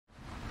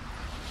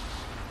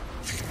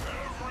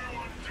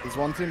There's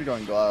one team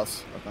going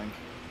glass, I think.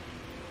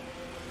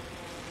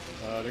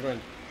 They're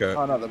going. Okay.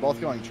 Oh no, they're both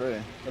going tree.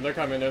 Oh, they're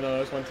coming. No,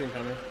 there's one team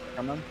coming.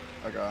 Coming?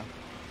 Okay.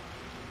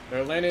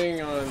 They're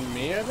landing on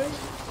me, I think.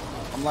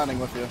 I'm landing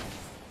with you.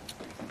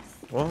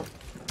 Well,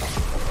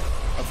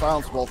 I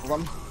silenced both of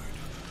them.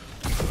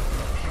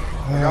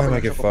 I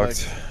might get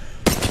fucked.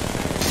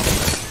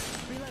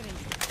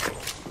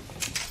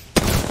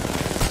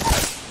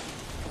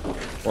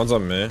 One's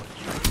on me.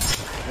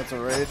 That's a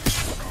Wraith.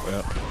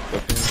 Yeah.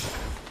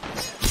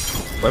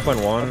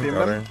 Lifeline one.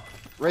 Got her.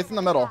 Wraith in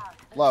the middle.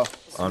 Low.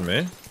 On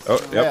me. Oh,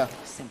 yep. Yeah.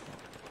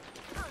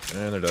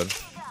 And they're dead.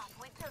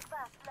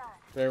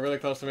 They're really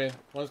close to me.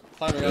 One's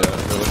climbing Yeah, up.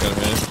 they're looking at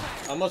me.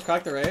 Almost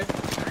cracked the raid.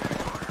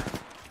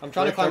 I'm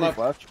trying to climb up.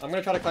 Flash. I'm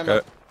gonna try to climb Okay.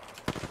 up.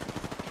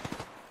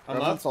 I'm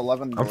up. Revenant's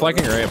 11. I'm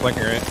flanking right. I'm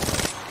flanking right.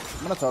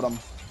 I'm gonna totem.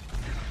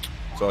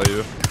 It's all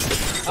you.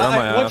 They're on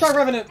my One ass. shot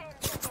Revenant.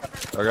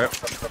 Okay.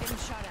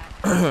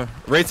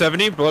 Rate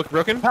 70.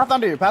 Broken. Path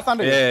under you. Path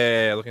under you.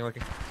 Yeah. Looking.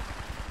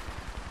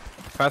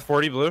 Path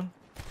 40. Blue.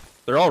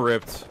 They're all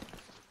ripped.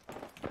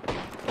 Got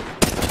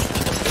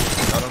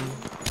him.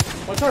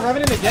 One shot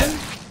Revenant again.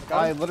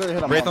 I literally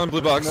hit him. Wraith on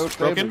blue box. No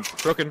Broken.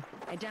 trade. Broken.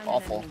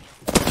 Awful.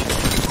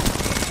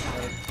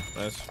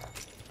 Nice.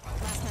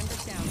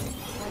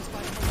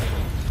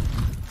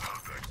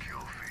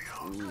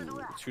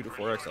 Ooh, 2 to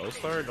 4 XL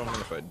star? Don't know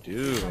if I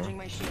do.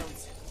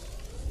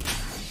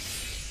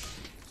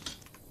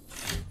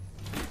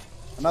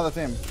 Another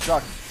team.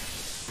 Chuck.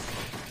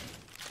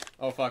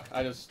 Oh fuck!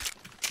 I just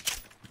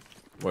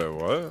Wait,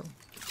 what?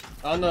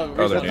 on the.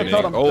 Oh, they're reset- nading.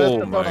 totem. Oh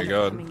They're my totem.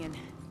 god.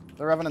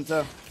 They're Revenant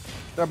too.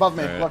 They're above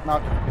me. Alright. Look,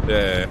 knock.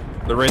 Yeah.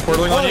 The Wraith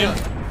portaling on you?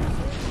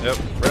 yeah. Yep.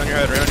 Right on your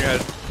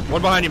head.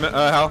 One behind you,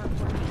 Hal.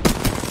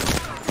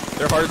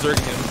 They're hard zerking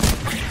him.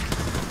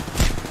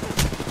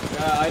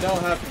 Yeah, I don't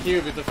have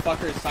cube if the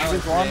fucker is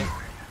silenced One. me.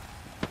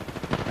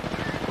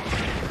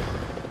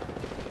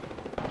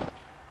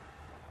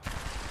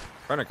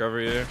 Trying to cover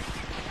you.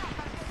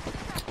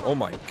 Oh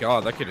my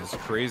god, that kid is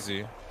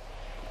crazy.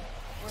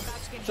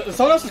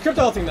 Someone else is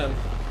crypto ulting them.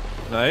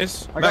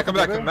 Nice. I Matt, got come the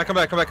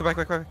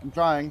back. I'm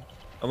trying.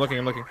 I'm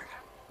looking.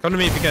 Come to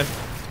me if you can.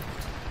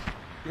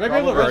 You might be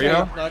able to Where are reach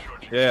you? me. Knock.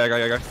 Yeah,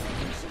 I got.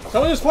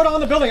 Someone just portal on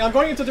the building. I'm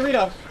going into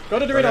Dorito. Go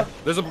to Dorito. Okay.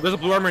 There's a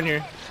blue armor in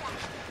here.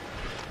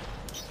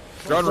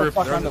 They're on What's roof. the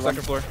fuck They're on the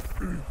under second floor.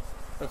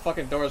 The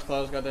fucking door is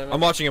closed. Goddammit.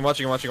 I'm watching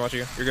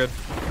you. You're good.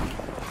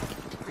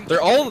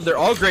 They're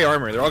all gray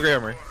armor. Okay.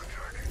 I'm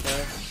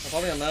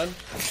probably on med.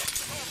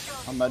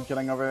 I'm med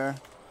kitting over here.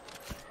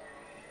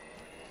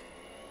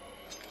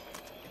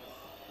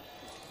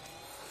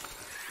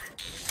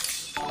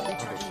 How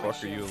the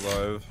fuck are you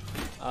alive?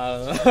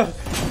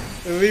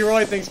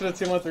 Leroy thanks for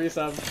the 2-1-3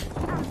 sub.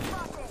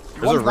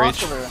 There's One a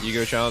box Rage over here.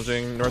 ego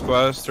challenging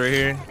northwest right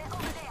here.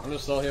 I'm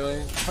just slow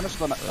healing. Finish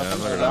the I'm not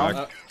gonna down.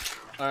 knock.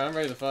 Alright, I'm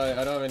ready to fight.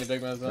 I don't have any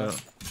big meds though. Yeah.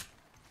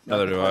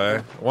 Neither do I.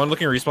 One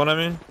looking respawn at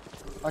me.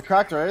 I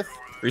cracked Wraith.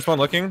 Respawn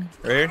looking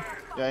right here.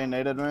 Yeah, he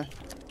naded me.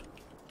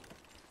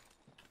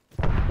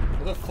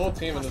 There's a full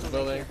team in this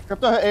building.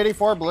 Crypto hit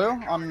 84 blue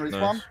on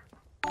respawn.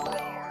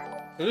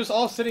 Nice. They're just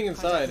all sitting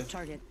inside.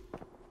 Target.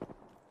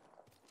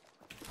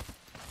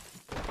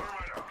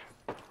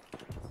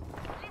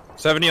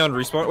 70 on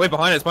respawn. Wait,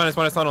 behind us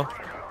tunnel.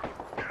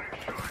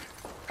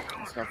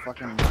 Just got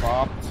fucking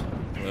bopped.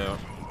 Yeah.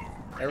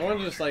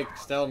 Everyone's just like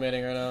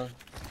stalemating right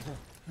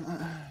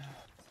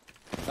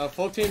now.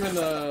 Full team in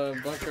the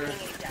bunker.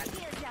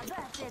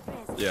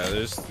 Yeah,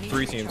 there's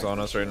 3 teams on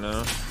us right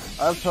now.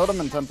 I have totem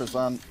and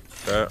 10%.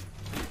 Okay.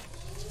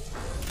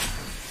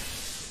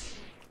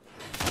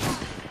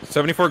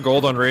 74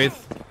 gold on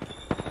Wraith.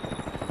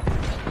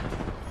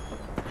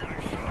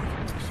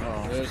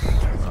 There's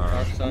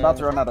I'm about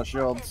to run out of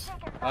shields.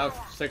 I have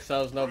 6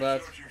 cells, no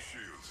bets.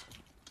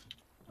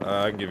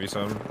 I can give you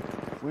some.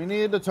 We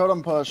need a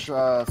totem push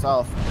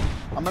south.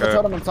 I'm gonna Okay.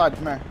 totem inside.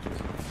 Come here.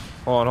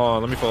 Hold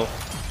on, let me pull.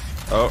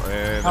 Oh, and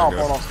there Oh, we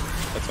go. portal.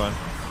 That's fine.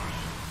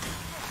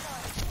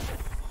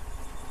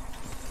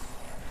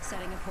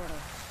 Setting a portal.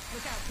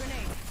 Look out,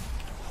 grenade.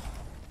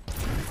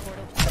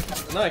 Portal.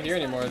 They're not here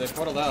anymore, they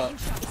portaled out.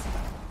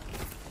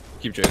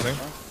 Keep chasing.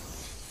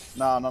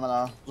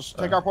 No. Just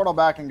take our portal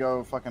back and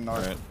go fucking north.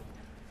 Alright.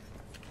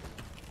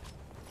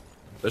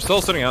 They're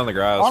still sitting out on the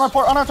grass. On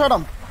our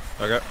totem.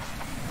 Okay.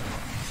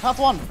 Path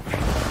one.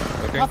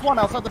 Looking. Path one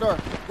outside the door.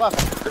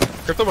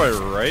 Left. Crypto by I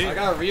right?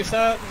 got a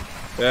reset.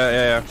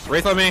 Yeah.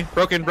 Wraith on me.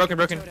 Broken.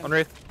 On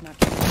Wraith. I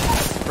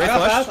Wraith got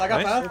flash. fast, I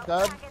got Nice. fast.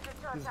 Dead.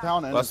 He's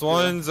down in. Last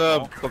one's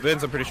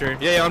Vince, I'm pretty sure.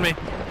 Yeah, on me.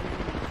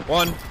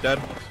 One,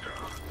 dead.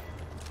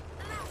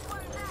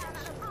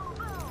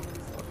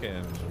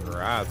 Fucking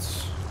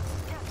rats.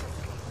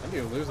 I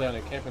need to lose that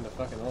and camp in the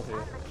fucking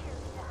ulti.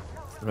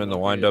 I'm in the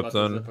wind up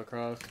then. Zip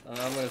across. I'm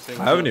gonna say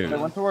I haven't They even.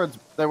 went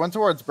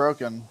towards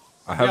broken.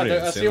 I haven't yeah,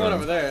 even I seen see one them.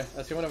 over there.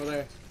 I see one over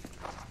there.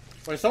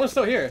 Wait, someone's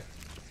still here.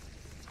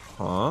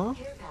 Huh?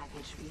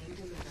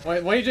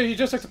 Wait, he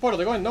just took the portal.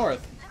 They're going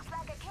north.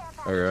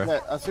 Okay. Yeah,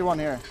 I see one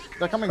here.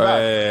 They're coming Oh,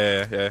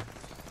 back. yeah.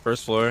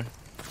 First floor.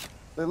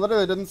 They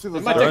literally didn't see the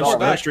They might zone. take more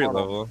They're on back. street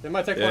level. They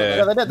might take Yeah, portal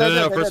yeah. back. they did, No, they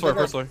no, did, first they floor, did.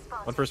 first floor.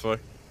 On first floor.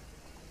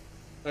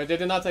 Wait, they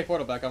did not take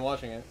portal back. I'm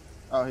watching it.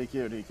 Oh, he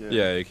queued, he queued.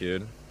 Yeah, you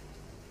kid.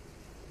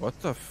 What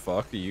the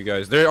fuck are you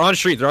guys? They're on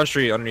street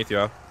underneath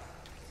you.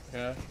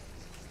 Yeah.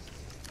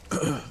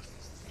 I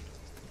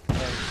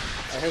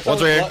hear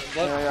One's right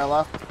here. Yeah,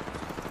 left.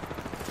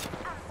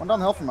 One down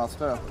the hill from us,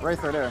 too.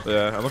 Wraith right there.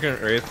 Yeah, I'm looking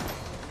at Wraith.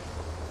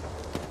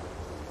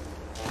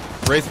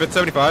 Wraith fit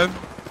 75.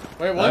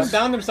 Wait, one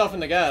downed himself in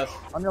the gas.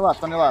 On your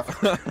left, on your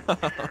left.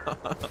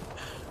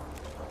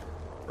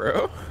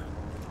 Bro?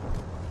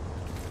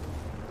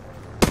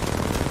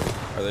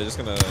 Are they just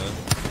gonna...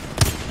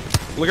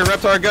 Look at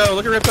Reptar go!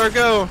 Look at Reptar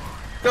go!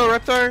 Go,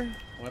 Reptar!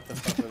 What the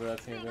fuck is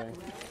that team doing?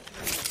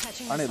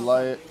 I need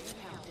light.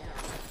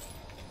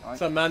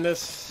 What's up,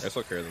 Madness? I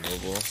still carry the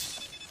mobile.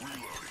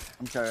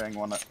 I'm carrying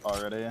one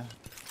already.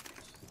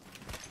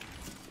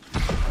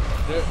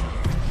 Dude.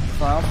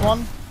 Silence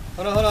one.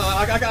 Hold on.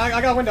 I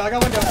got window. I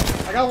got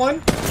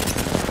one.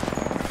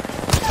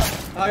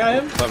 I got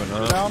him. 7,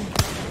 huh? Down.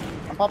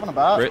 I'm popping a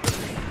bat. Great.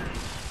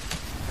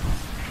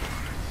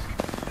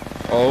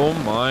 Oh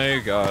my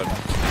god.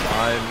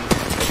 I'm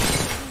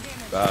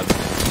bad.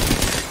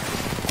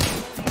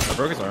 I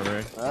broke his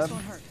armor. Dead.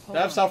 They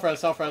have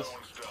self-res. I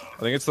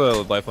think it's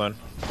the lifeline.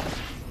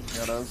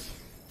 Yeah, it is.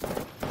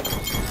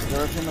 The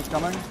other team is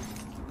coming.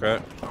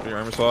 Okay, your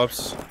armor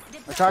swaps.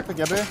 I cracked the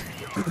Gibby.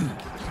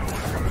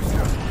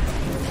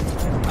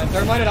 I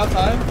thermited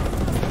outside.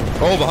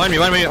 Oh, behind me,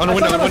 on the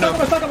window,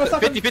 I'm stuck him.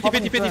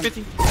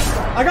 50.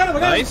 I got him.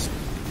 Nice.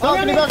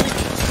 Balcony, him. balcony.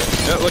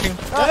 Yeah, looking.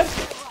 Dead.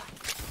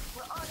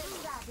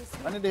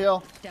 I need to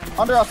heal.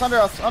 Under us.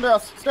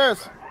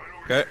 Stairs.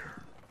 Okay.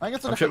 I think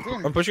it's a different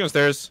team. I'm pushing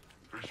upstairs.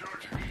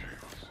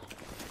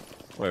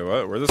 Wait,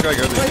 what? Where'd this guy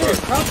go? Right here.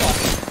 Crouch walk.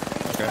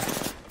 Okay.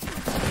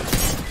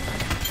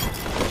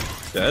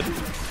 Dead?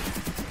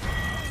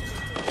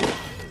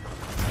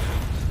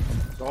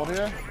 Gold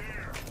here.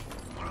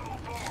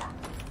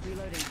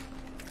 Reloading.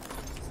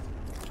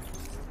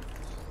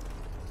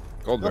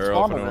 Gold Let's barrel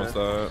if spawn anyone wants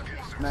that.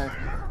 Nay.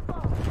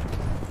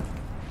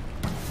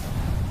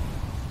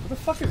 What the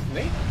fuck is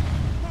Nate?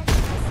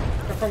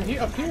 They're from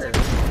here up here.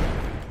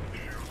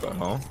 What the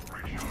hell?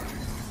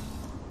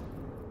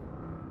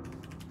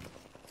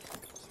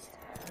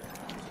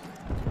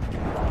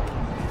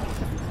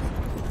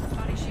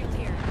 Body shield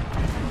here.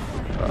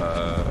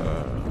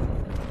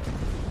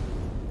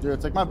 Dude,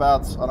 take my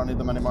bats. I don't need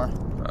them anymore.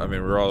 I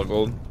mean, we're all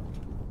gold.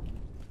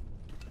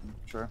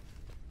 Sure.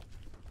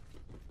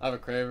 I have a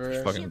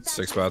craver. Fucking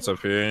 6 bats up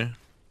here.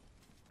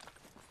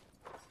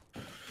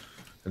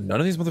 And none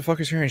of these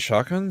motherfuckers carrying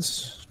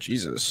shotguns?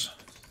 Jesus.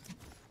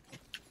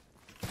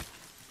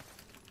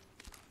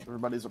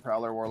 Everybody's a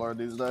Prowler Warlord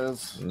these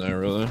days. No,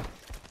 really.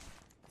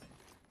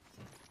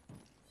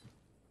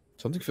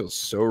 Something feels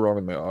so wrong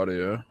with my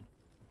audio.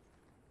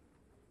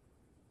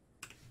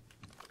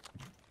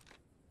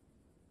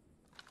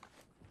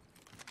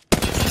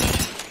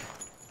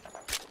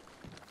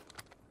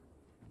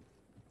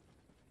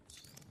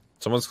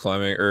 Someone's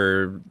climbing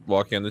or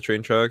walking on the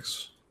train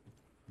tracks.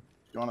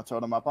 You want to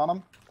totem up on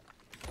them?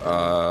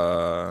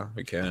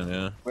 We can,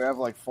 yeah. We have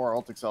like 4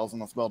 ult cells in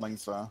this building,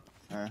 so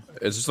here.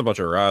 It's just a bunch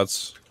of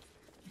rats.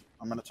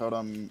 I'm gonna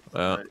totem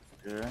Yeah. right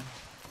here.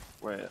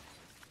 Wait.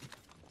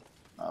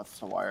 No,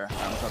 it's a wire.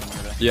 I'm totem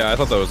here. Yeah, I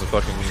thought that was a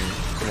fucking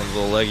someone's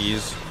little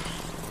leggies.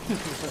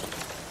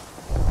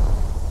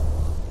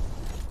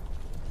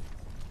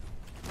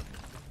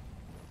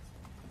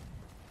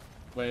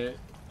 Wait.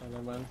 Oh,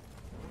 never mind.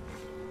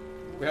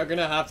 We are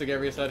gonna have to get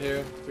reset here.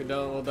 If we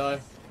don't, we'll die.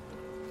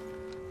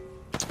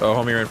 Oh,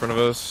 homie right in front of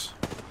us.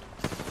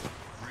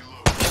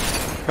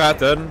 Pat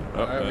dead.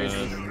 Oh, Alright,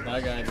 and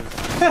that guy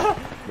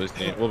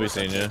just... we'll be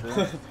seeing you.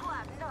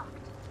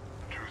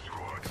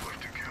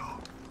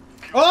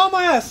 Oh,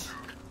 my ass!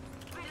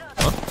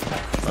 Oh.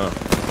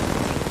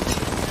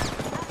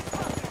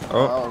 Oh.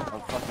 Oh,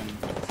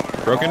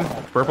 fucking. Broken?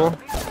 Purple?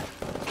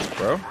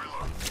 Bro?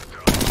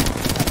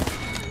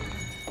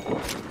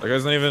 That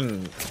guy's not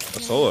even a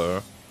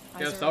solo.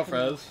 He has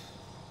self-res.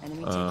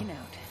 Enemy taken out.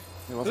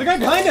 There's a guy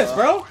behind us,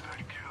 bro!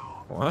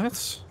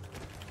 What?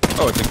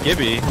 Oh, it's a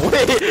Gibby.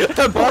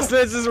 Wait,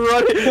 Boston's just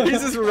running.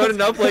 He's just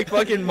running up like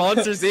fucking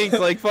Monsters Inc.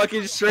 Like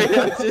fucking straight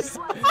up just.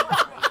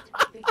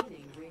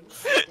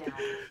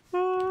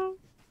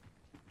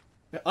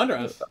 Under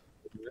us.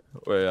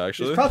 Wait, He's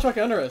actually? crouch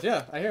walking under us,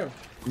 yeah, I hear him.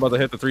 I'm about to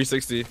hit the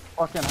 360.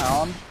 Fucking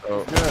hound.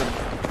 Oh. Good.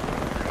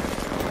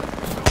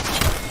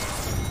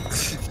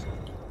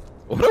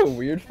 What a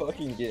weird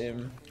fucking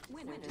game.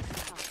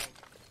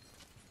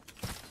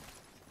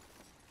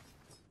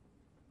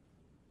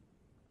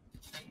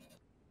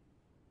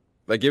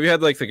 Like, Gibby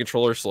had like the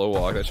controller slow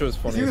walk. That shit was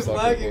funny. He was as fuck.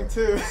 lagging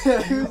too.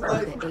 He was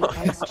lagging. The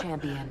Apex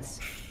champions.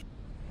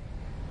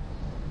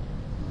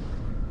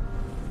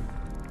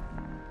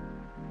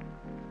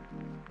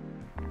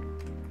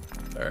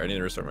 Alright, I need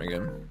to restart my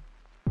game.